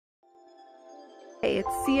Hey,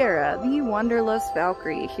 it's Sierra, the Wanderlust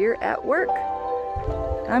Valkyrie, here at work.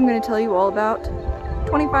 I'm going to tell you all about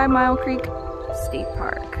 25 Mile Creek State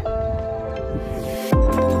Park.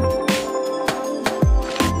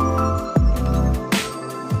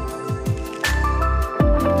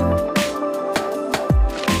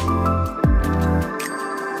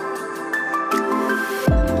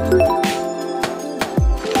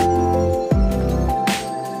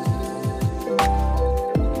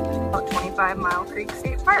 Mile Creek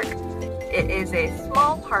State Park. It is a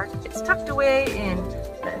small park. It's tucked away in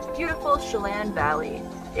the beautiful Chelan Valley.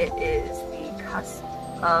 It is the cusp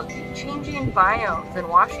of the changing biomes in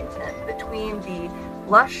Washington between the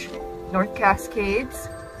lush North Cascades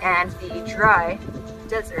and the dry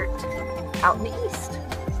desert out in the east.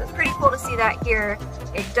 So it's pretty cool to see that here.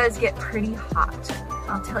 It does get pretty hot,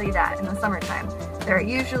 I'll tell you that, in the summertime. There are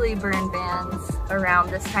usually burn bans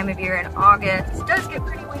around this time of year in August. It does get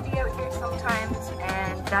pretty windy out here sometimes,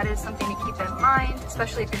 and that is something to keep in mind,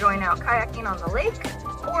 especially if you're going out kayaking on the lake,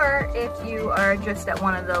 or if you are just at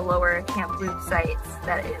one of the lower camp loop sites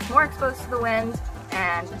that is more exposed to the wind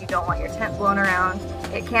and you don't want your tent blown around.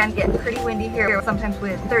 It can get pretty windy here, sometimes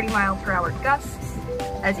with 30-mile-per-hour gusts.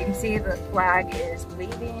 As you can see, the flag is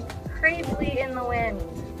waving crazily in the wind.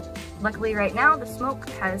 Luckily right now the smoke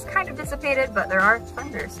has kind of dissipated, but there are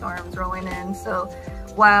thunderstorms rolling in, so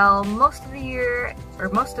while most of the year, or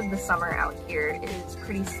most of the summer out here is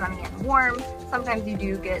pretty sunny and warm, sometimes you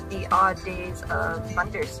do get the odd days of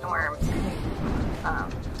thunderstorms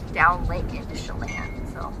down lake into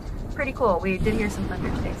Chelan. So pretty cool. We did hear some thunder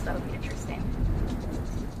today, so that'll be interesting.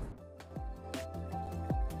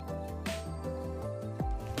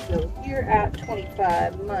 So here at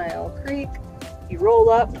 25 Mile Creek, you roll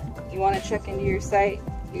up, you want to check into your site,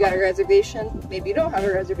 you got a reservation, maybe you don't have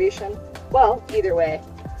a reservation. Well, either way,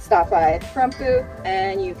 stop by the front booth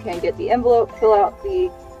and you can get the envelope, fill out the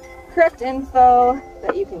correct info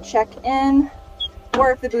that you can check in,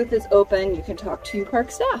 or if the booth is open, you can talk to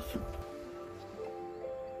park staff.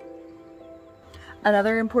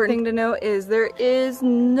 Another important thing to note is there is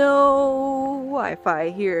no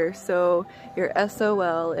Wi-Fi here, so you're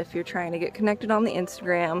SOL if you're trying to get connected on the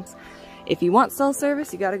Instagrams. If you want cell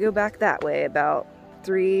service, you gotta go back that way about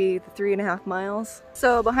 3.5 miles.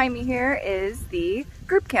 So behind me here is the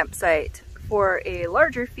group campsite. For a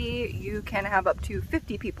larger fee, you can have up to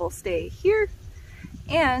 50 people stay here,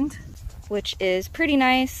 and which is pretty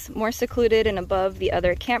nice, more secluded and above the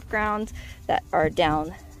other campgrounds that are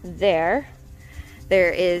down there.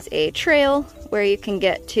 There is a trail where you can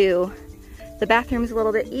get to the bathrooms a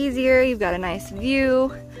little bit easier. You've got a nice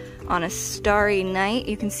view. On a starry night,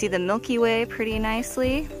 you can see the Milky Way pretty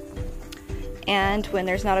nicely. And when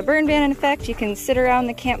there's not a burn ban in effect, you can sit around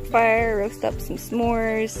the campfire, roast up some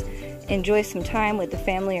s'mores, enjoy some time with the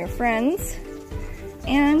family or friends,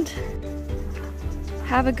 and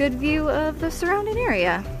have a good view of the surrounding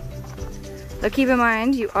area. So keep in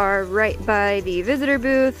mind, you are right by the visitor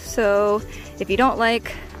booth, so if you don't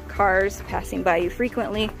like cars passing by you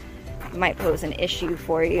frequently, it might pose an issue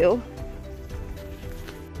for you.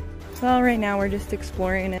 Well, right now we're just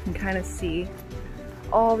exploring it and kind of see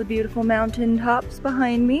all the beautiful mountain tops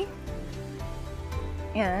behind me.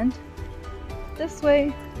 And this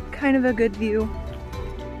way, kind of a good view.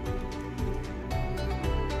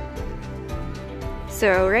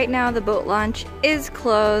 So right now the boat launch is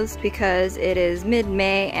closed because it is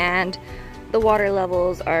mid-May and the water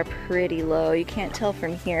levels are pretty low. You can't tell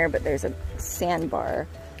from here, but there's a sandbar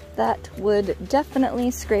that would definitely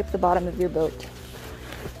scrape the bottom of your boat.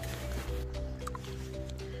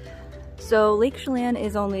 So Lake Chelan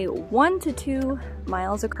is only 1 to 2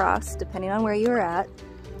 miles across, depending on where you're at,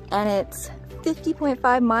 and it's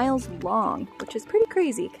 50.5 miles long, which is pretty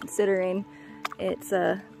crazy considering it's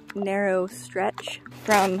a narrow stretch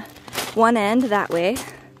from one end that way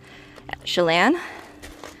at Chelan,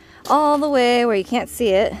 all the way where you can't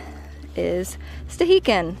see it is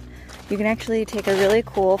Stehekin. You can actually take a really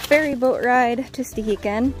cool ferry boat ride to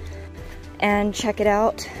Stehekin and check it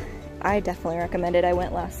out. I definitely recommend it. I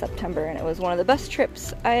went last September and it was one of the best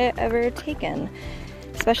trips I ever taken,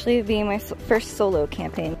 especially being my first solo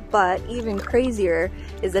camping. But even crazier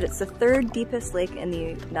is that it's the 3rd deepest lake in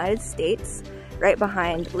the United States, right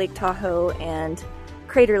behind Lake Tahoe and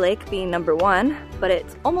Crater Lake being number 1, but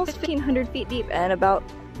it's almost 1,500 feet deep and about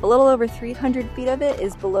a little over 300 feet of it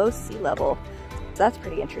is below sea level. So that's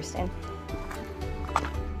pretty interesting.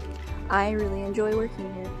 I really enjoy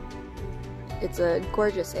working here. It's a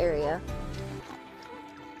gorgeous area.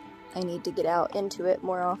 I need to get out into it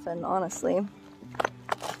more often, honestly.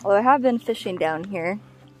 Although I have been fishing down here.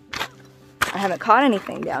 I haven't caught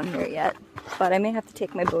anything down here yet, but I may have to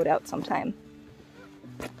take my boat out sometime.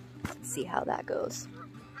 see how that goes.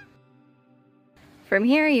 From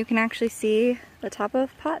here you can actually see the top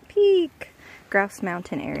of Pot Peak, Grouse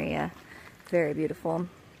Mountain area. Very beautiful.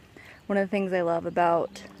 One of the things I love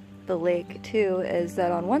about the lake too is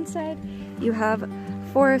that on one side you have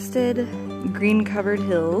forested, green covered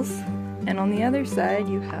hills, and on the other side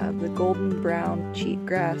you have the golden brown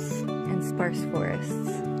cheatgrass and sparse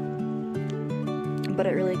forests. But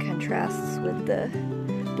it really contrasts with the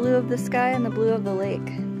blue of the sky and the blue of the lake.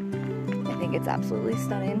 I think it's absolutely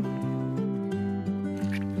stunning.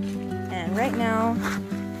 And right now,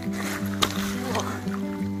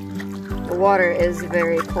 the water is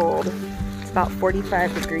very cold. It's about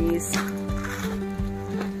 45 degrees.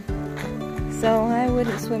 So I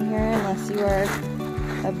wouldn't swim here unless you are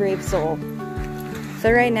a brave soul.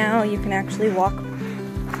 So right now you can actually walk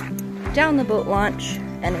down the boat launch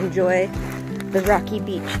and enjoy the rocky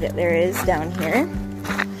beach that there is down here.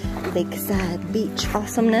 Lakeside beach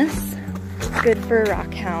awesomeness. Good for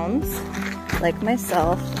rock hounds like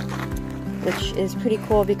myself, which is pretty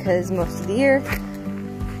cool because most of the year,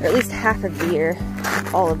 or at least half of the year,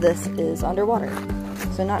 all of this is underwater.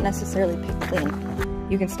 So not necessarily picked clean.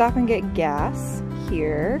 You can stop and get gas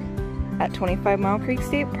here at 25 Mile Creek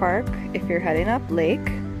State Park if you're heading up lake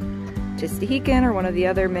to Stehekin or one of the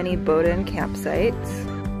other many boat-in campsites.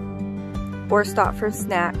 Or stop for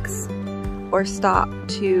snacks, or stop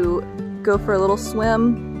to go for a little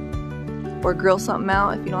swim, or grill something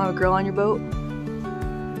out if you don't have a grill on your boat.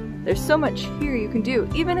 There's so much here you can do.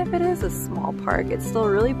 Even if it is a small park, it's still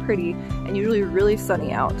really pretty and usually really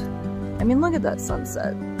sunny out. I mean, look at that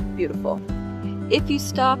sunset. Beautiful. If you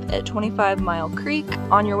stop at 25 Mile Creek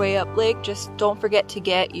on your way up lake, just don't forget to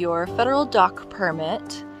get your federal dock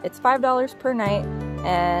permit. It's $5 per night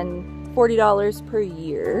and $40 per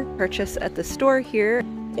year. Purchase at the store here.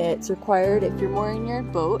 It's required if you're mooring your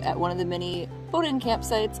boat at one of the many boat-in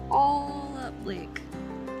campsites all up lake.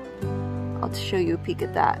 I'll show you a peek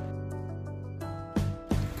at that.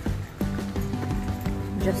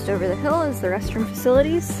 Just over the hill is the restroom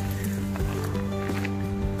facilities.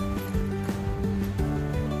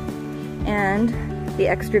 And the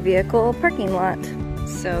extra vehicle parking lot.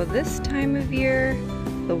 So this time of year,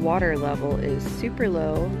 the water level is super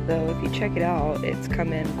low, though if you check it out, it's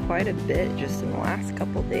come in quite a bit just in the last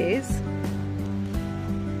couple days.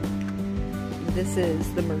 This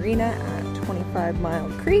is the marina at 25 Mile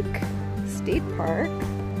Creek State Park,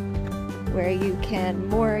 where you can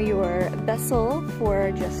moor your vessel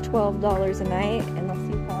for just $12 a night, unless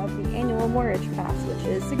you have the annual moorage pass, which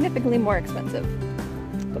is significantly more expensive.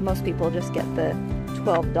 But most people just get the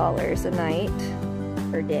 $12 a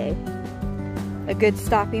night per day. A good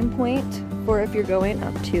stopping point for if you're going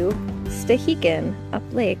up to Stehekin, up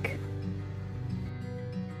lake.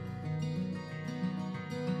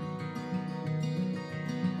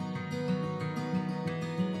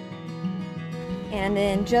 And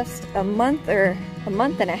in just a month or a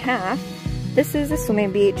month and a half, this is a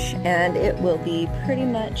swimming beach and it will be pretty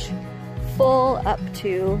much full up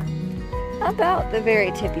to about the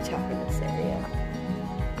very tippy top of this area.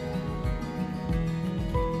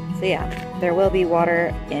 So yeah. There will be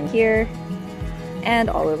water in here and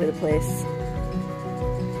all over the place.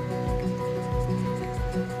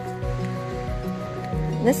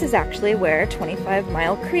 This is actually where 25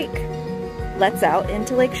 Mile Creek lets out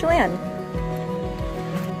into Lake Chelan.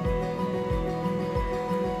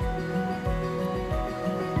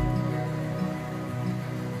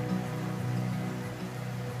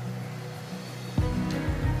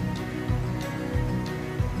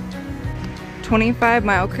 .25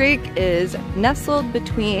 Mile Creek is nestled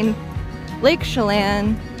between Lake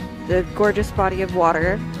Chelan, the gorgeous body of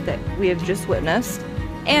water that we have just witnessed,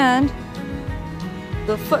 and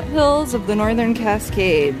the foothills of the Northern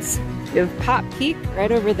Cascades. You have Pot Peak right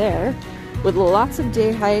over there with lots of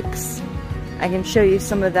day hikes. I can show you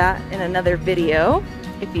some of that in another video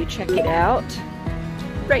if you check it out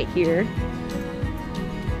right here.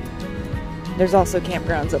 There's also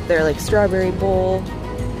campgrounds up there like Strawberry Bowl,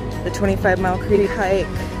 the 25 Mile Creek hike,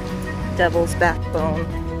 Devil's Backbone,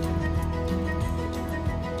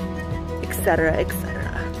 etc.,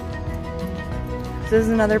 etc. So this is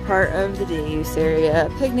another part of the day use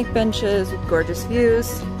area. Picnic benches with gorgeous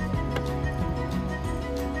views,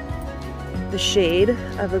 the shade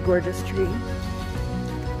of a gorgeous tree,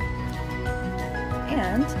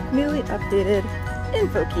 and newly updated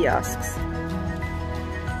info kiosks.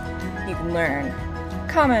 You can learn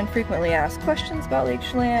common frequently asked questions about Lake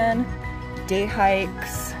Chelan, day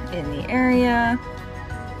hikes in the area,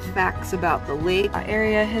 facts about the lake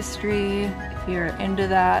area history, if you're into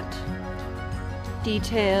that,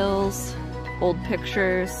 details, old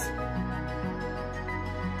pictures,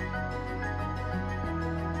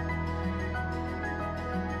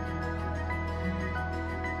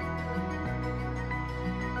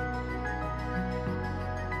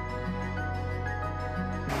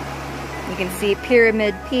 You can see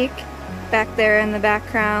Pyramid Peak back there in the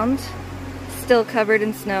background, still covered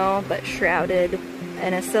in snow but shrouded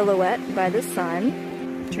in a silhouette by the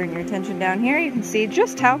sun. Turn your attention down here, you can see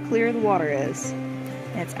just how clear the water is.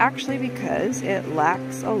 It's actually because it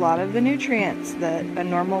lacks a lot of the nutrients that a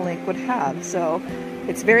normal lake would have. So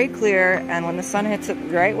it's very clear, and when the sun hits it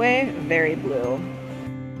the right way, very blue.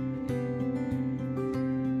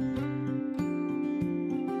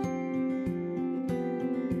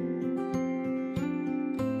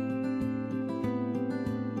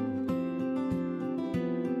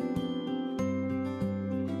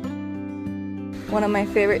 One of my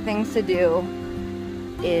favorite things to do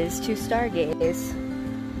is to stargaze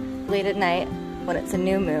late at night when it's a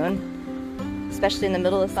new moon. Especially in the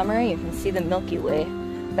middle of summer, you can see the Milky Way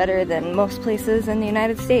better than most places in the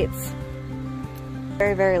United States.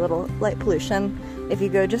 Very, very little light pollution. If you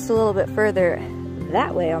go just a little bit further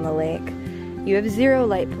that way on the lake, you have zero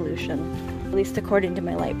light pollution, at least according to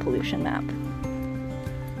my light pollution map.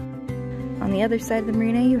 On the other side of the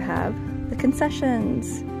marina, you have the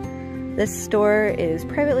concessions. This store is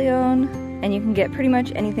privately owned, and you can get pretty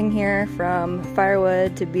much anything here from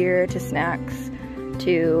firewood to beer to snacks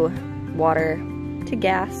to water to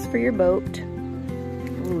gas for your boat.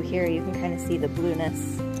 Ooh, here you can kind of see the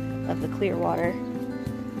blueness of the clear water.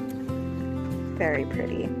 Very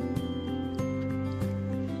pretty.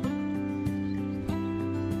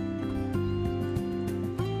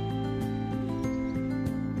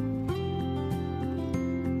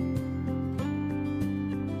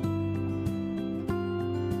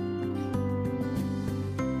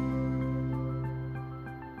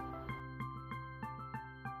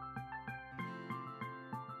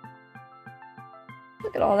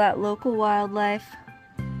 Look at all that local wildlife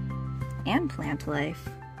and plant life.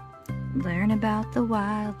 Learn about the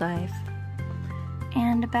wildlife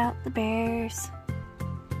and about the bears.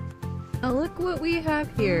 Oh, look what we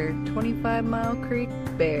have here. 25 Mile Creek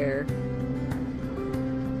bear.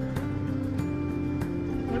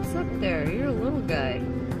 What's up there? You're a little guy.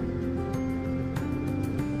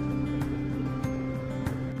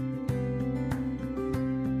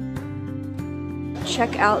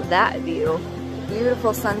 Check out that view.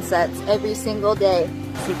 Beautiful sunsets every single day.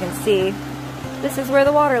 So you can see, this is where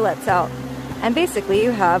the water lets out. And basically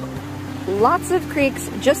you have lots of creeks,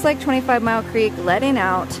 just like 25 Mile Creek, letting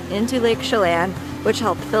out into Lake Chelan, which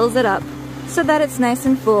helps fills it up so that it's nice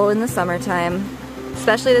and full in the summertime.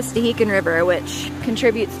 Especially the Stehekin River, which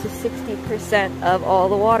contributes to 60% of all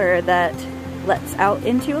the water that lets out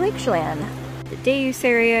into Lake Chelan. The day use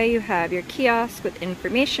area, you have your kiosk with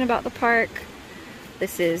information about the park.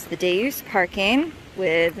 This is the day use parking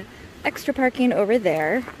with extra parking over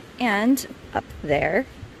there and up there.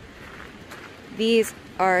 These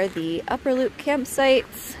are the upper loop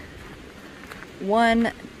campsites,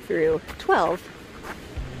 1 through 12.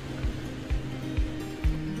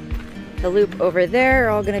 The loop over there are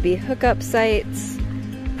all going to be hookup sites.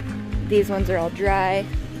 These ones are all dry.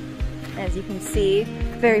 As you can see,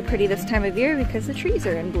 very pretty this time of year because the trees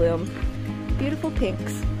are in bloom. Beautiful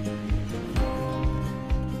pinks.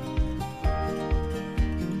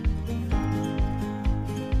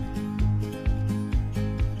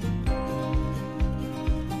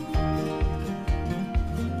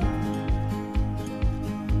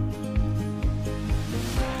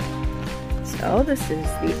 So this is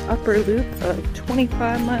the upper loop of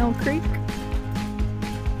 25 Mile Creek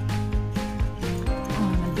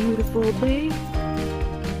on a beautiful day.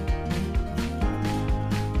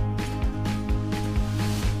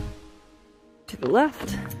 To the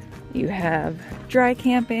left, you have dry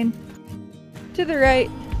camping. To the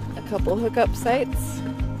right, a couple hookup sites.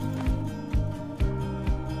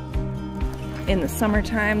 In the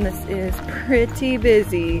summertime, this is pretty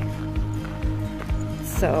busy.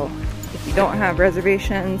 So if you don't have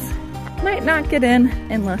reservations, might not get in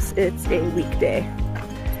unless it's a weekday.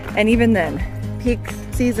 And even then, peak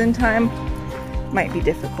season time might be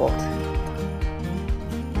difficult.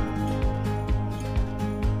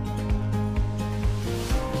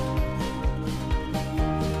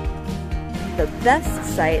 The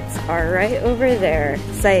best sites are right over there.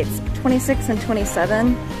 Sites 26 and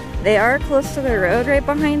 27. They are close to the road right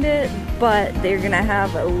behind it, but they're gonna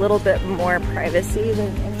have a little bit more privacy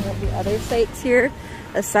than any of the other sites here,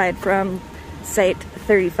 aside from site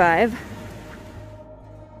 35.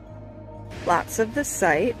 Lots of the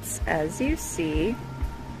sites, as you see,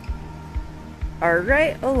 are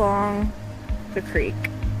right along the creek,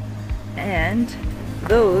 and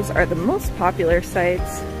those are the most popular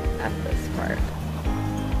sites at this park.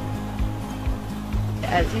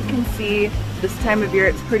 As you can see, this time of year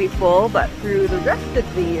it's pretty full, but through the rest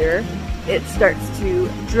of the year it starts to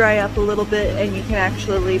dry up a little bit and you can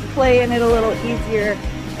actually play in it a little easier.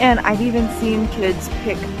 And I've even seen kids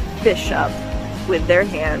pick fish up with their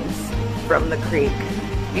hands from the creek.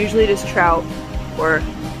 Usually just trout or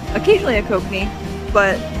occasionally a kokanee,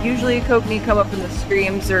 but usually a kokanee come up in the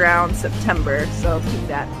streams around September, so keep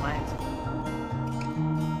that in mind.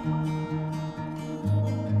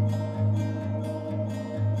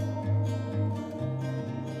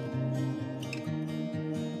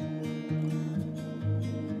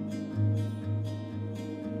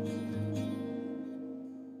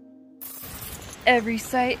 Every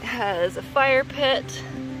site has a fire pit,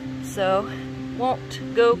 so won't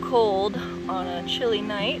go cold on a chilly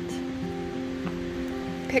night.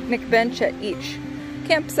 Picnic bench at each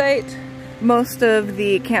campsite. Most of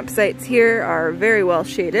the campsites here are very well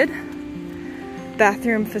shaded.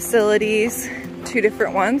 Bathroom facilities, 2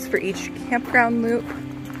 different ones for each campground loop.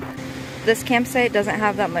 This campsite doesn't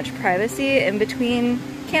have that much privacy in between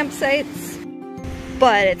campsites,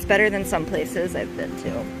 but it's better than some places I've been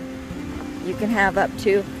to. You can have up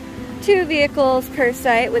to 2 vehicles per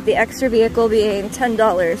site, with the extra vehicle being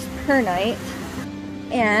 $10 per night.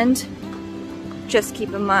 And just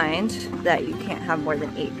keep in mind that you can't have more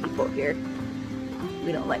than 8 people here.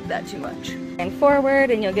 We don't like that too much. And forward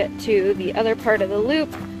and you'll get to the other part of the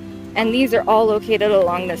loop. And these are all located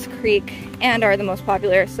along this creek and are the most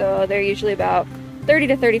popular, so they're usually about $30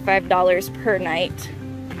 to $35 per night,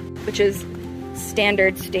 which is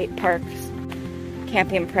standard state parks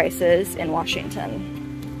camping prices in Washington.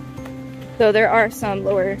 So there are some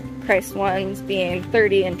lower priced ones being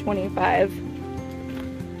 $30 and $25.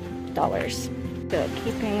 So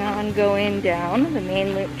keeping on going down the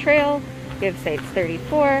main loop trail, give sites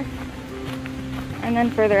 34, and then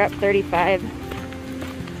further up 35.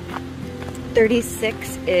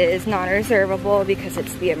 36 is non-reservable because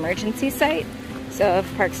it's the emergency site. So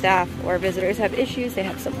if park staff or visitors have issues, they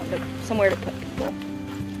have somewhere to put people.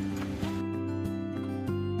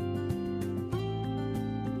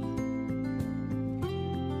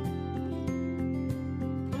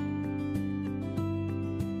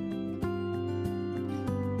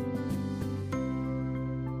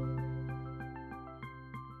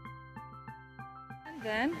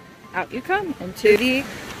 Then out you come into the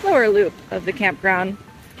lower loop of the campground,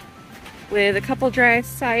 with a couple dry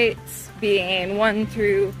sites being 1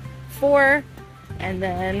 through 4, and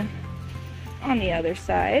then on the other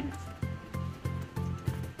side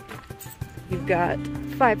you've got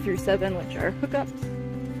 5 through 7, which are hookups.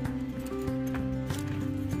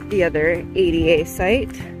 The other ADA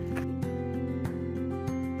site,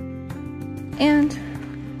 and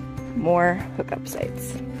more hookup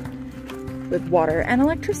sites with water and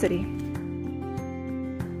electricity.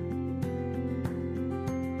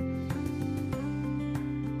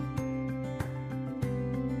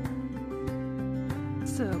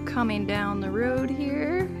 So coming down the road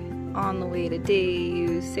here, on the way to day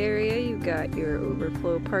use area, you've got your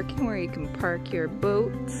overflow parking where you can park your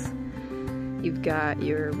boats. You've got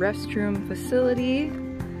your restroom facility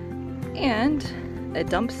and a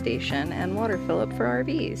dump station and water fill up for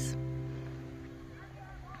RVs.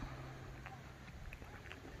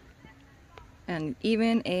 And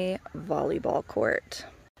even a volleyball court.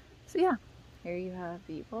 So yeah, here you have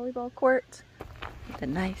the volleyball court with a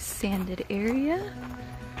nice sanded area.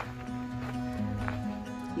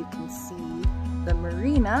 You can see the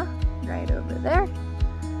marina right over there.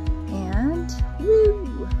 And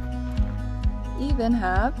woo! Even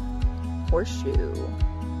have horseshoe.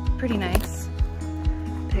 Pretty nice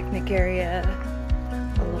picnic area.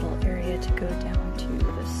 A little area to go down to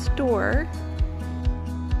the store.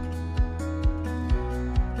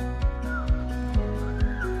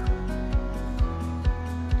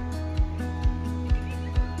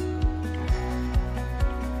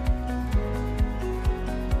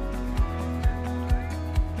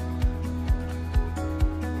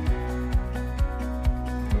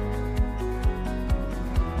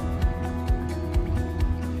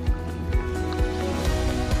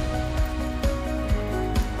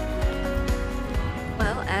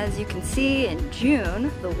 As you can see, in June,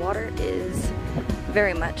 the water is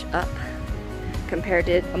very much up compared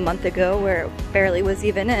to a month ago where it barely was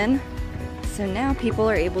even in. So now people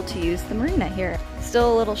are able to use the marina here.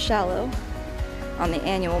 Still a little shallow on the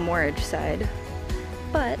annual moorage side,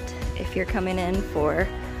 but if you're coming in for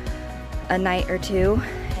a night or two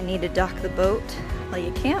and need to dock the boat while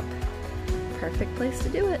you camp, perfect place to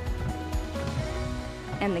do it.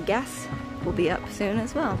 And the gas will be up soon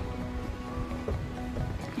as well.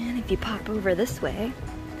 And if you pop over this way,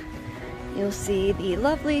 you'll see the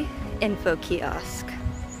lovely info kiosk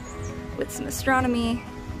with some astronomy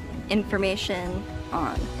information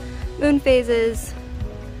on moon phases,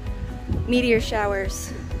 meteor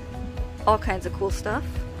showers, all kinds of cool stuff.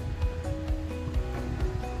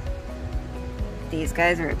 These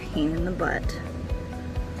guys are a pain in the butt.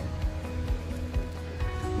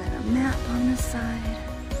 Then a map on the side.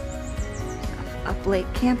 Up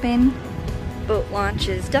lake camping. Boat launch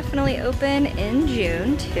is definitely open in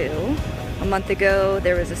June too. A month ago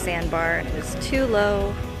there was a sandbar and it was too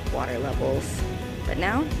low water levels. But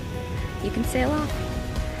now you can sail off.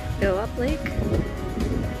 Go up lake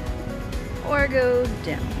or go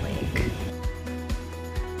down lake.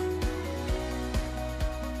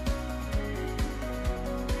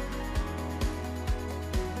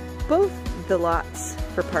 Both the lots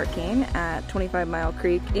for parking at 25 Mile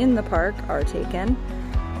Creek in the park are taken,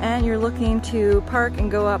 and you're looking to park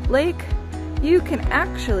and go up lake, you can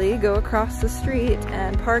actually go across the street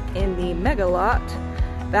and park in the mega lot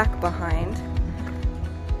back behind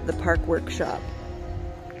the park workshop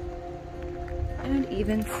and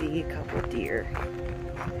even see a couple deer.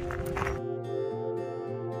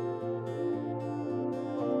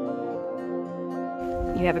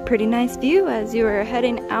 You have a pretty nice view as you are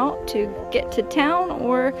heading out to get to town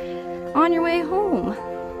or on your way home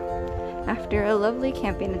after a lovely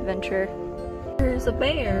camping adventure. There's a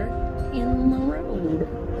bear in the road.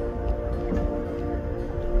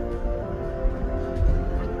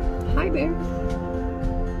 Hi, bear.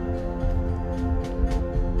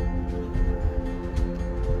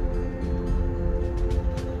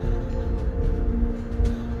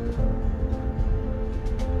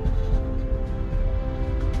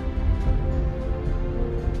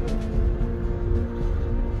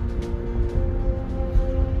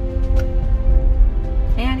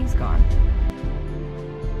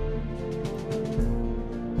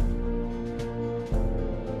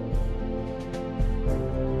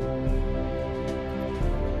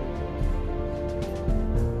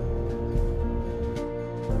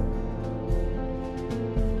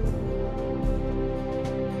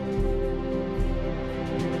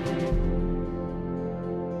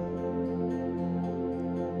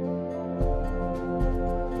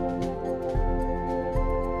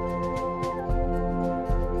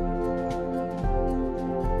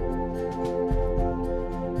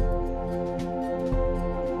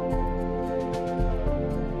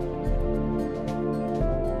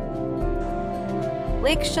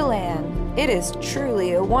 Lake Chelan. It is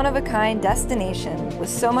truly a one-of-a-kind destination with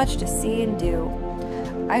so much to see and do.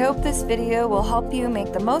 I hope this video will help you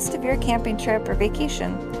make the most of your camping trip or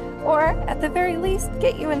vacation, or at the very least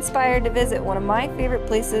get you inspired to visit one of my favorite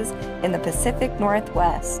places in the Pacific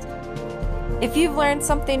Northwest. If you've learned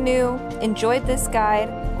something new, enjoyed this guide,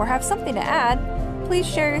 or have something to add, please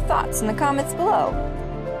share your thoughts in the comments below.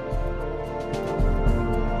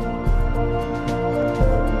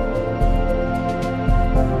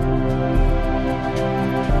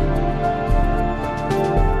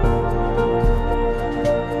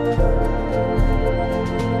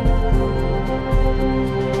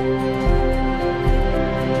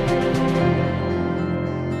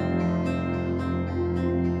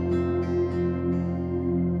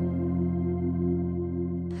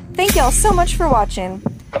 Thank y'all so much for watching.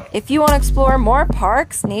 If you want to explore more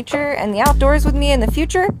parks, nature, and the outdoors with me in the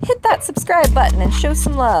future, hit that subscribe button and show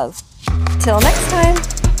some love. Till next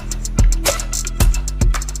time.